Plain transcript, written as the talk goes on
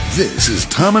This is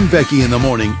Tom and Becky in the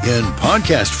morning in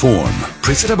podcast form.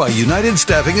 Presented by United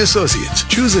Staffing Associates.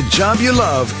 Choose a job you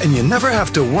love and you never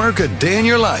have to work a day in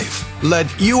your life.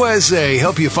 Let USA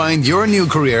help you find your new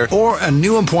career or a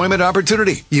new employment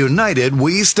opportunity. United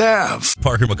We Staff.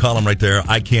 Parker McCollum right there.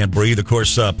 I Can't Breathe. Of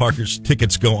course, Parker's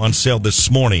tickets go on sale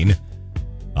this morning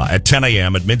at 10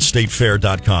 a.m. at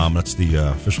midstatefair.com. That's the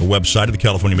official website of the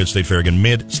California Mid-State Fair. Again,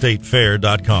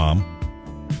 midstatefair.com.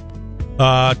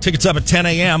 Tickets up at 10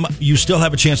 a.m. You still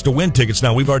have a chance to win tickets.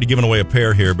 Now, we've already given away a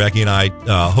pair here. Becky and I,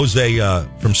 Jose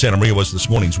from Santa Maria was this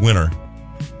morning's winner.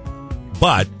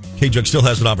 But K-Jug still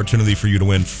has an opportunity for you to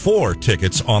win 4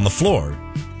 tickets on the floor,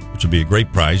 which would be a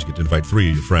great prize. You get to invite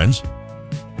 3 of your friends.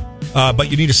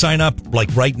 But you need to sign up like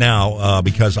right now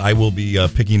because I will be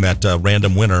picking that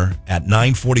random winner at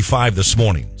 9:45 this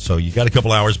morning. So you got a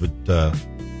couple hours, but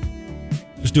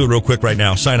just do it real quick right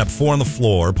now. Sign up 4 on the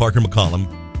floor, Parker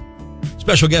McCollum.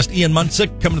 Special guest Ian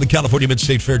Munsick coming to the California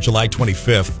Mid-State Fair July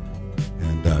 25th.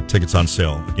 And tickets on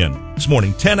sale again this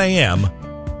morning, 10 a.m.,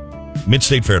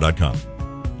 midstatefair.com.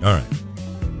 All right.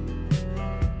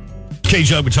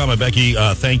 K-Jug with Tom and Becky,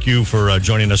 thank you for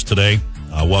joining us today.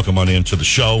 Welcome on into the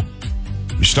show.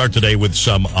 We start today with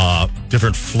some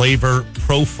different flavor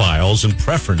profiles and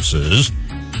preferences.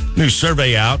 New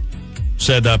survey out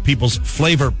said people's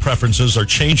flavor preferences are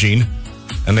changing,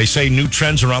 and they say new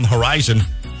trends are on the horizon.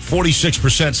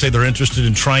 46% say they're interested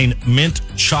in trying mint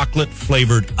chocolate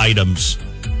flavored items.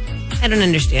 I don't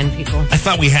understand people. I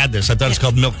thought we had this. I thought it's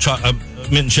called mint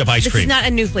and chip ice cream. This is not a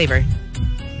new flavor.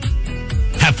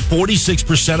 Have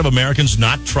 46% of Americans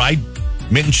not tried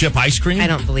mint and chip ice cream? I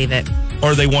don't believe it.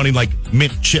 Or are they wanting like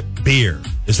mint chip beer?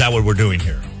 Is that what we're doing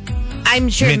here? I'm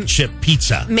sure. Mint chip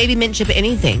pizza. Maybe mint chip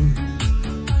anything.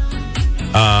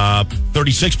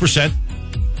 36%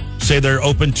 say they're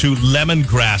open to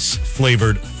lemongrass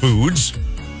flavored foods.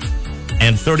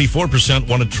 And 34%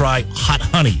 want to try hot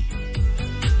honey.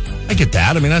 I get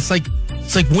that. I mean, it's like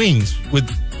wings with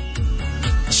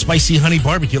spicy honey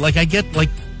barbecue. Like I get like.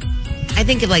 I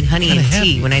think of like honey and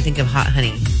tea when I think of hot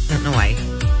honey. I don't know why.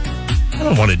 I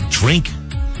don't want to drink.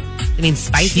 I mean,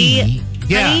 spicy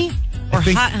honey or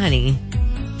hot honey?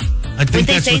 I think Would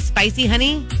they say spicy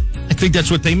honey? I think that's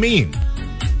what they mean.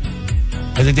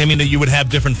 I think they mean that you would have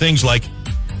different things like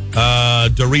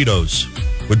Doritos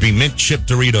would be mint chip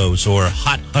Doritos or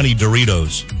hot honey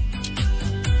Doritos.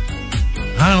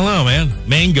 I don't know, man.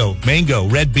 Mango,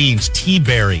 red beans, tea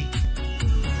berry.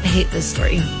 I hate this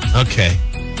story. Okay.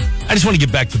 I just want to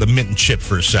get back to the mint and chip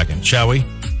for a second, shall we?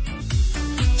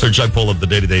 Search I pull up the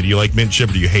day-to-day. Do you like mint chip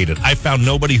or do you hate it? I found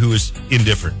nobody who is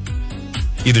indifferent.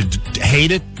 Either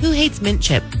hate it. Who hates mint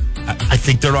chip? I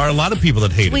think there are a lot of people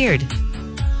that hate it. Weird.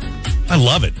 I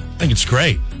love it. I think it's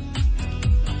great.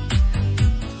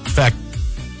 In fact,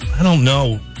 I don't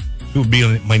know if it would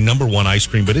be my number one ice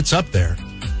cream, but it's up there.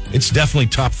 It's definitely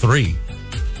top 3.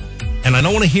 And I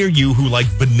don't want to hear you who like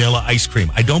vanilla ice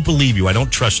cream. I don't believe you. I don't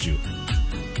trust you.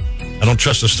 I don't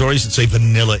trust the stories that say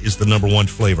vanilla is the number one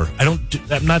flavor. I'm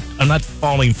not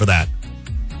falling for that.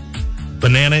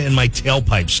 Banana in my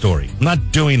tailpipe story. I'm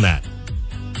not doing that.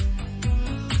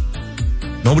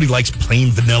 Nobody likes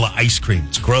plain vanilla ice cream.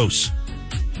 It's gross.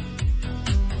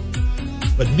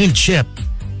 But mint chip,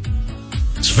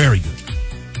 it's very good.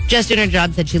 Just in her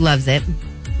job said she loves it.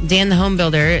 Dan the home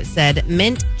builder said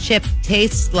mint chip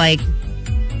tastes like.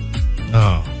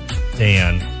 Oh,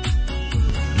 Dan.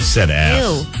 He said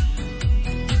ass.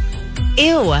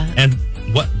 Ew. And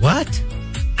what?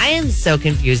 I am so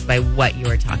confused by what you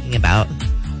are talking about,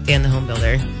 Dan the home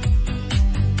builder.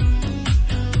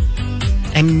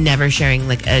 I'm never sharing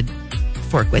like a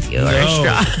fork with you or a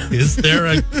straw. Is there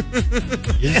a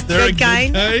good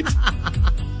kind?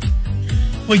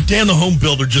 Wait, Dan the home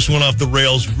builder just went off the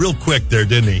rails real quick there,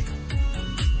 didn't he?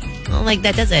 Well, like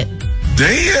that does it.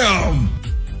 Damn!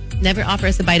 Never offer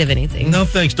us a bite of anything. No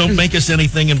thanks. Don't make us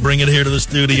anything and bring it here to the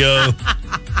studio.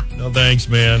 No thanks,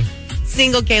 man.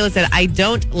 Single Kayla said, I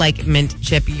don't like mint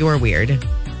chip. You're weird.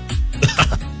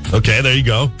 Okay, there you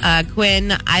go.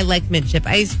 Quinn, I like mint chip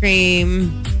ice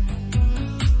cream.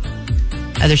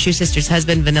 Other Shoe Sister's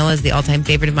husband, vanilla is the all-time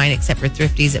favorite of mine, except for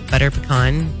Thrifty's at butter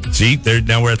pecan. See,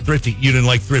 now we're at Thrifty. You didn't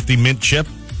like Thrifty mint chip?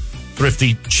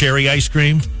 Thrifty cherry ice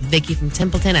cream? Vicky from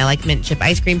Templeton, I like mint chip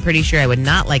ice cream. Pretty sure I would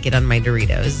not like it on my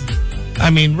Doritos.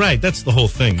 I mean, right. That's the whole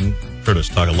thing. You've heard us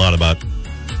talk a lot about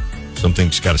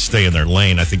something's got to stay in their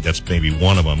lane. I think that's maybe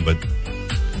one of them, but...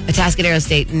 A Atascadero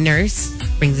State nurse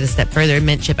brings it a step further.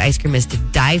 Mint chip ice cream is to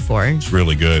die for. It's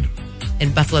really good.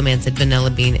 And Buffalo Man said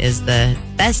vanilla bean is the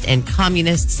best and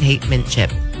communists hate mint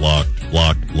chip. Locked.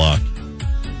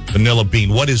 Vanilla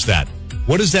bean. What is that?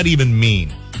 What does that even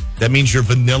mean? That means your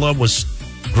vanilla was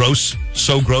Gross,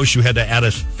 so gross you had to add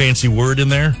a fancy word in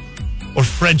there? Or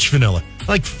French vanilla? I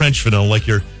like French vanilla, like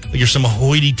you're some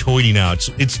hoity-toity now.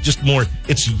 It's just more,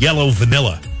 it's yellow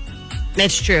vanilla.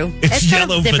 That's true. It's got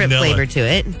yellow a different vanilla. flavor to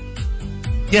it.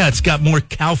 Yeah, it's got more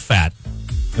cow fat.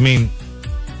 I mean,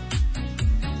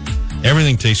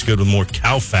 everything tastes good with more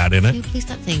cow fat in it. Dude, please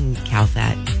stop saying cow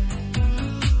fat.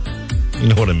 You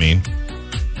know what I mean?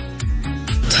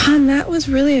 Tom, that was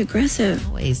really aggressive.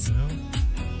 Always.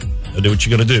 Do what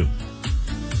you got to do.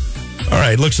 All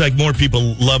right, looks like more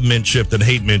people love mint chip than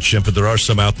hate mint chip, but there are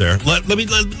some out there.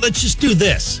 Let's just do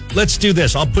this. Let's do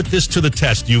this. I'll put this to the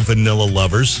test, you vanilla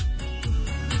lovers.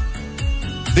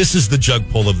 This is the jug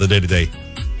poll of the day today.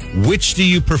 Which do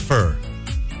you prefer,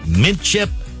 mint chip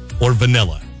or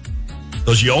vanilla?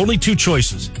 Those are your only two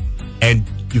choices. And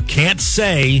you can't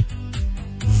say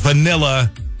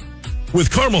vanilla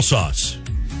with caramel sauce,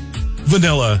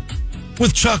 vanilla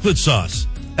with chocolate sauce.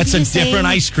 That's a different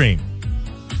ice cream.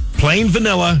 Plain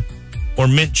vanilla or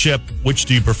mint chip, which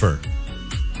do you prefer?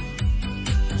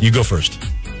 You go first.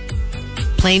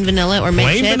 Plain vanilla or mint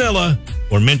chip? Plain vanilla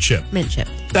or mint chip? Mint chip.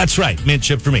 That's right. Mint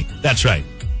chip for me. That's right.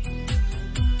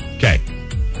 Okay.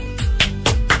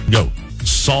 Go.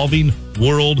 Solving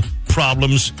world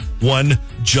problems one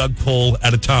jug poll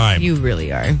at a time. You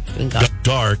really are.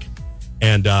 Dark.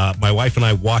 And my wife and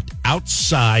I walked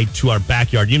outside to our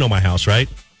backyard. You know my house, right?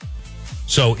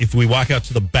 So if we walk out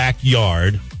to the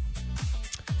backyard,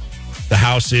 the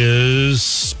house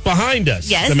is behind us.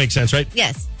 Yes. That makes sense, right?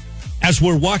 Yes. As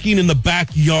we're walking in the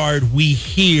backyard, we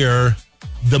hear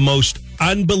the most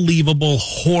unbelievable,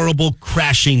 horrible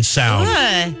crashing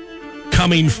sound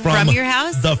coming from your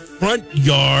house? The front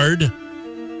yard,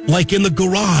 like in the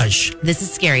garage. This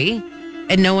is scary.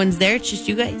 And no one's there? It's just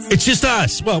you guys? It's just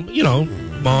us. Well, you know,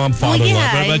 mom, father-in-law.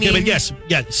 yeah, But yes,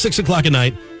 6 o'clock at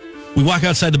night. We walk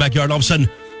outside the backyard, and all of a sudden,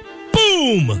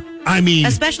 boom! I mean,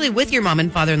 especially with your mom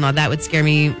and father-in-law, that would scare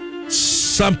me.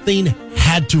 Something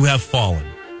had to have fallen.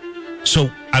 So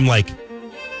I'm like,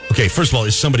 okay, first of all,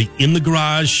 is somebody in the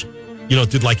garage? You know,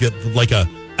 did like a.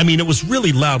 I mean, it was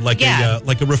really loud, like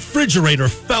a refrigerator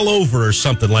fell over or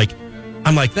something. Like,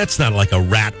 I'm like, that's not like a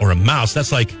rat or a mouse.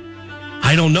 That's like,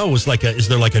 I don't know. Is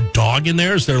there like a dog in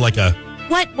there? Is there like a.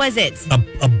 What was it?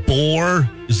 A boar?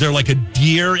 Is there like a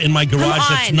deer in my garage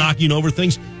that's knocking over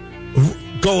things?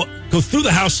 Go through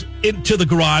the house into the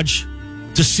garage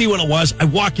to see what it was. I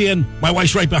walk in. My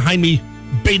wife's right behind me,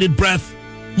 bated breath,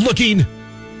 looking.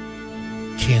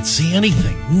 Can't see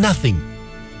anything. Nothing.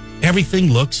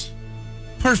 Everything looks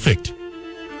perfect.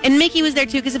 And Mickey was there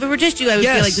too, because if it were just you, I would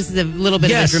feel like this is a little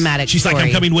bit of a dramatic She's story. like,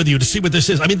 I'm coming with you to see what this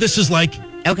is. I mean, this is like...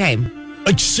 Okay.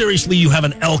 Like, seriously, you have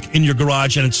an elk in your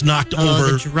garage and it's knocked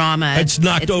over... the drama. It's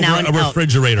knocked over a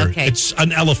refrigerator. Okay. It's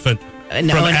an elephant from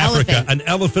Africa. Elephant. An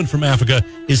elephant from Africa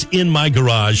is in my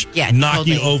garage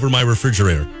knocking over my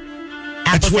refrigerator. Apple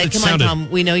That's what said, it come sounded. on,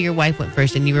 Tom, we know your wife went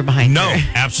first and you were behind No,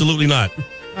 her. absolutely not.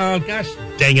 Oh, gosh.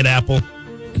 Dang it, Apple.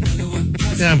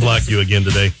 I blocked you again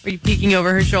today. Were you peeking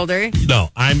over her shoulder? No,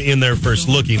 I'm in there first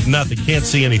looking. Nothing. Can't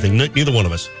see anything. Neither one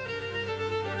of us.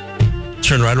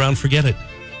 Turn right around, forget it.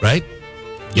 Right?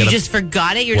 You just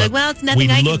forgot it? You're like, well, it's nothing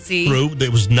I can see. We looked through.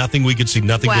 There was nothing we could see.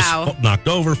 Nothing was knocked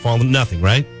over, fallen, nothing,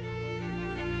 right?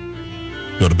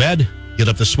 Go to bed. Get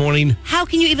up this morning. How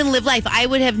can you even live life? I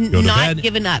would have not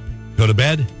given up. Go to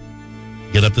bed.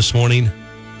 Get up this morning.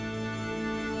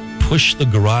 Push the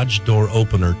garage door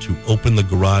opener to open the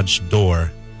garage door,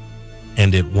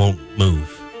 and it won't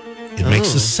move. It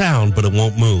makes a sound, but it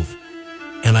won't move.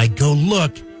 And I go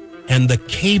look, and the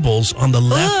cables on the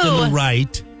left and the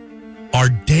right are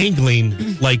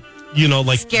dangling like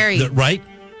scary, right?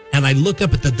 And I look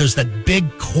up at there's that big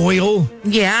coil,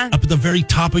 up at the very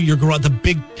top of your garage, the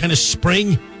big kind of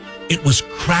spring. It was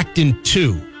cracked in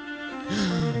two.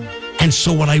 And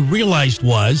so what I realized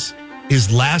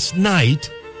is last night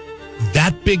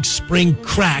that big spring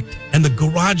cracked and the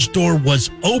garage door was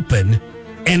open,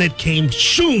 and it came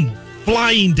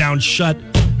flying down shut.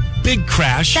 Big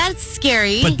crash. That's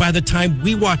scary. But by the time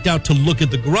we walked out to look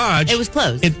at the garage, it was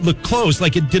closed. It looked closed,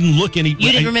 like it didn't look any.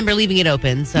 You didn't remember leaving it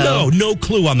open, so no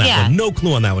clue on that one. No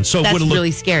clue on that one. So that's really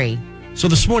scary. So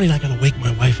this morning I got to wake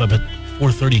my wife up at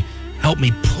 4:30. Help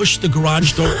me push the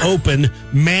garage door open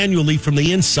manually from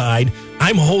the inside.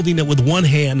 I'm holding it with one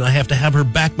hand, and I have to have her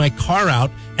back my car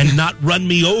out and not run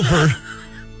me over.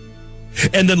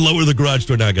 And then lower the garage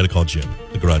door. Now I got to call Jim,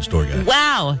 the garage door guy.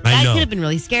 Wow. That could have been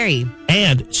really scary.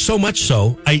 And so much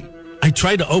so, I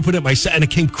tried to open it myself, and it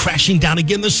came crashing down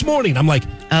again this morning. I'm like,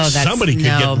 somebody could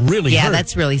get really hurt. Yeah,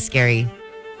 that's really scary.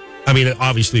 I mean,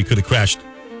 obviously it could have crashed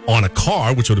on a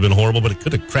car, which would have been horrible, but it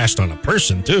could have crashed on a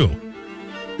person, too.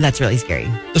 That's really scary.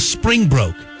 The spring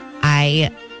broke.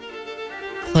 I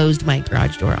closed my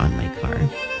garage door on my car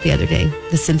the other day.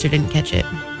 The sensor didn't catch it,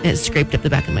 and it scraped up the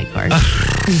back of my car.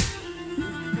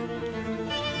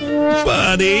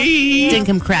 Buddy. Didn't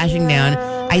come crashing down.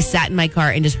 I sat in my car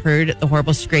and just heard the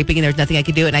horrible scraping, and there was nothing I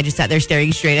could do, and I just sat there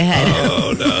staring straight ahead.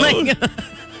 Oh, no.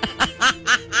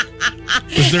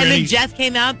 And then Jeff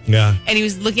came out, and he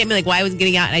was looking at me like why I wasn't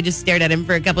getting out, and I just stared at him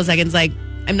for a couple seconds like,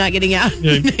 I'm not getting out.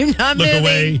 Yeah. I'm not Look moving.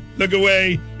 away. Look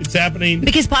away. It's happening.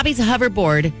 Because Poppy's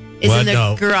hoverboard is in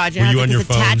the garage. Were And you on your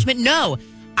phone? attachment. No.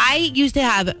 I used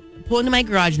to pull into my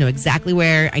garage, know exactly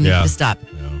where I needed to stop.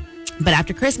 Yeah. But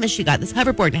after Christmas, she got this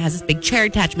hoverboard and it has this big chair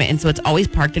attachment. And so it's always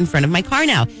parked in front of my car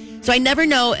now. So I never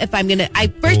know if I'm going to...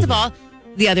 First of all,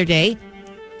 the other day,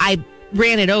 I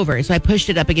ran it over. So I pushed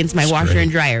it up against my washer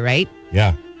and dryer, right?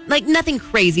 Yeah. Like nothing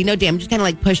crazy, no damage. Just kind of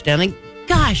like pushed it. I'm like,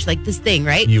 gosh, like this thing,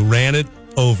 right? You ran it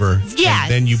over. Yeah.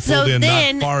 And then you pulled in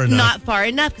not far enough. Not far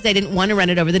enough because I didn't want to run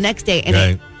it over the next day.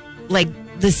 And Right.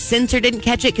 the sensor didn't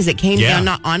catch it because it came down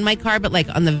not on my car, but like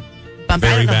on the bumper.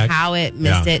 I don't know how it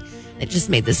missed it. It just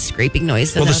made this scraping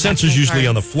noise. So well, the sensor's usually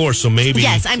on the floor, so maybe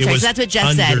yes, I'm sorry. So that's what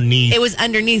Jeff said. It was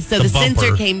underneath, so the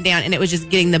sensor came down, and it was just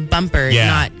getting the bumper.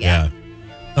 Yeah.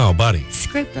 Oh, buddy.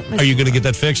 Scraped up my Are you going to get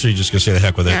that fixed, or are you just going to say the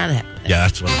heck with it? Nah, the heck with it. Yeah,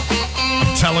 that's what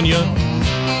I'm telling you.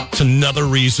 It's another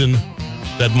reason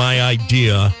that my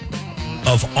idea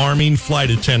of arming flight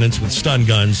attendants with stun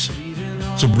guns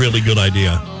is a really good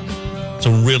idea. It's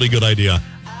a really good idea.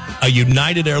 A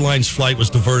United Airlines flight was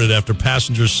diverted after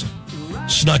passengers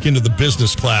snuck into the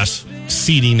business class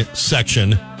seating section.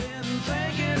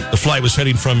 The flight was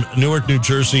heading from Newark, New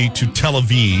Jersey to Tel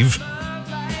Aviv,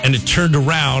 and it turned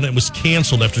around and was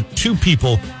canceled after two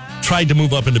people tried to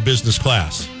move up into business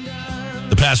class.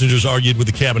 The passengers argued with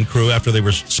the cabin crew after they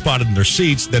were spotted in their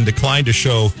seats, then declined to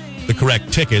show the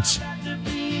correct tickets.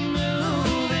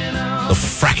 The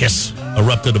fracas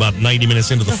erupted about 90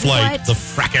 minutes into the flight. What? The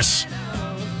fracas.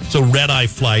 It's a red-eye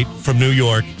flight from New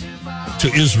York to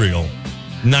Israel.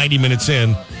 90 minutes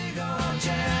in,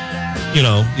 you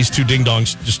know, these two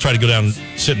ding-dongs just try to go down and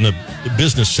sit in the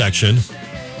business section.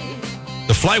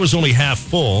 The flight was only half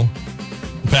full.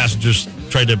 The passengers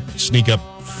tried to sneak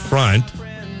up front,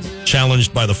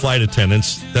 challenged by the flight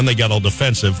attendants. Then they got all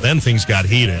defensive. Then things got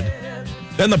heated.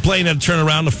 Then the plane had to turn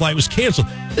around. The flight was canceled.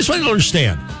 This is what I don't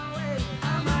understand.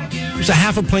 There's a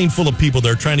half a plane full of people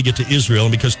there trying to get to Israel,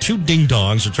 and because two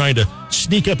ding-dongs are trying to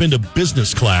sneak up into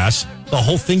business class, the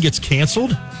whole thing gets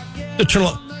canceled? I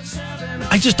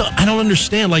don't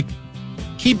understand. Like,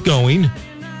 keep going.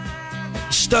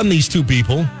 Stun these two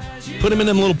people. Put them in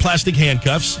them little plastic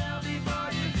handcuffs.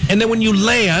 And then when you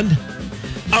land,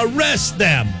 arrest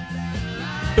them.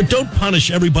 But don't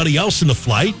punish everybody else in the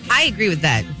flight. I agree with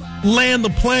that. Land the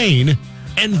plane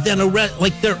and then arrest.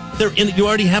 Like they're in. You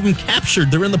already have them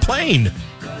captured. They're in the plane.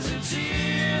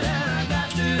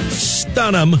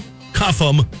 Stun them, cuff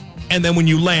them, and then when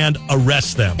you land,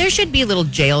 arrest them. There should be little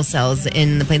jail cells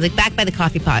in the plane, like back by the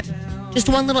coffee pot. Just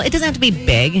one little. It doesn't have to be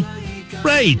big.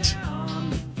 Right.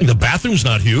 The bathroom's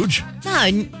not huge. No,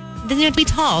 it doesn't have to be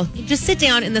tall. You just sit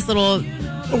down in this little.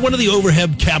 One of the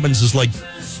overhead cabins is like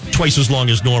twice as long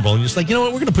as normal, and you're just like, you know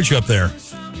what? We're going to put you up there.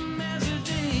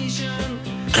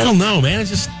 I don't know, man. It's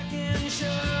just.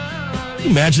 Can you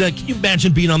imagine that? Can you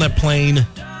imagine being on that plane?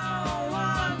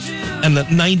 And the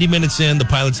 90 minutes in, the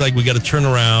pilot's like, we got to turn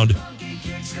around.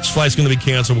 This flight's going to be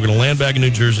canceled. We're going to land back in New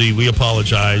Jersey. We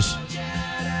apologize.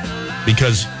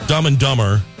 Because Dumb and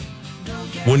Dumber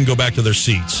wouldn't go back to their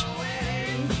seats.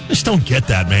 I just don't get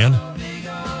that, man.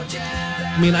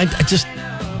 I mean, I just,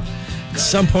 at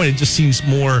some point, it just seems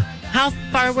more. How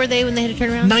far were they when they had to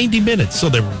turn around? 90 minutes. So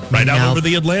they were right out over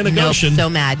the Atlantic Ocean. So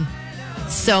mad.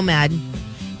 So mad.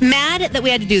 Mad that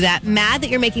we had to do that. Mad that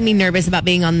you're making me nervous about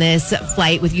being on this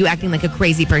flight with you acting like a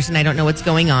crazy person. I don't know what's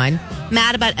going on.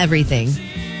 Mad about everything.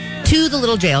 To the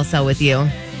little jail cell with you.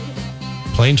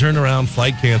 Plane turned around,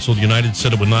 flight canceled. United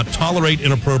said it would not tolerate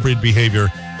inappropriate behavior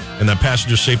and that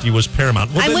passenger safety was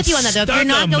paramount. Well, I'm with you on that, though.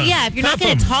 If you're not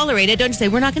going to tolerate it, don't just say,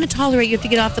 we're not going to tolerate you. You have to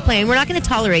get off the plane. We're not going to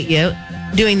tolerate you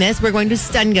doing this. We're going to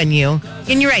stun gun you.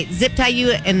 And you're right. Zip tie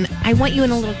you, and I want you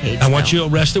in a little cage. I want you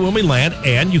arrested when we land,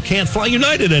 and you can't fly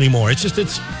United anymore. It's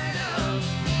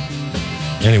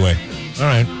Anyway. All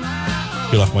right.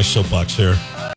 Get off my soapbox here.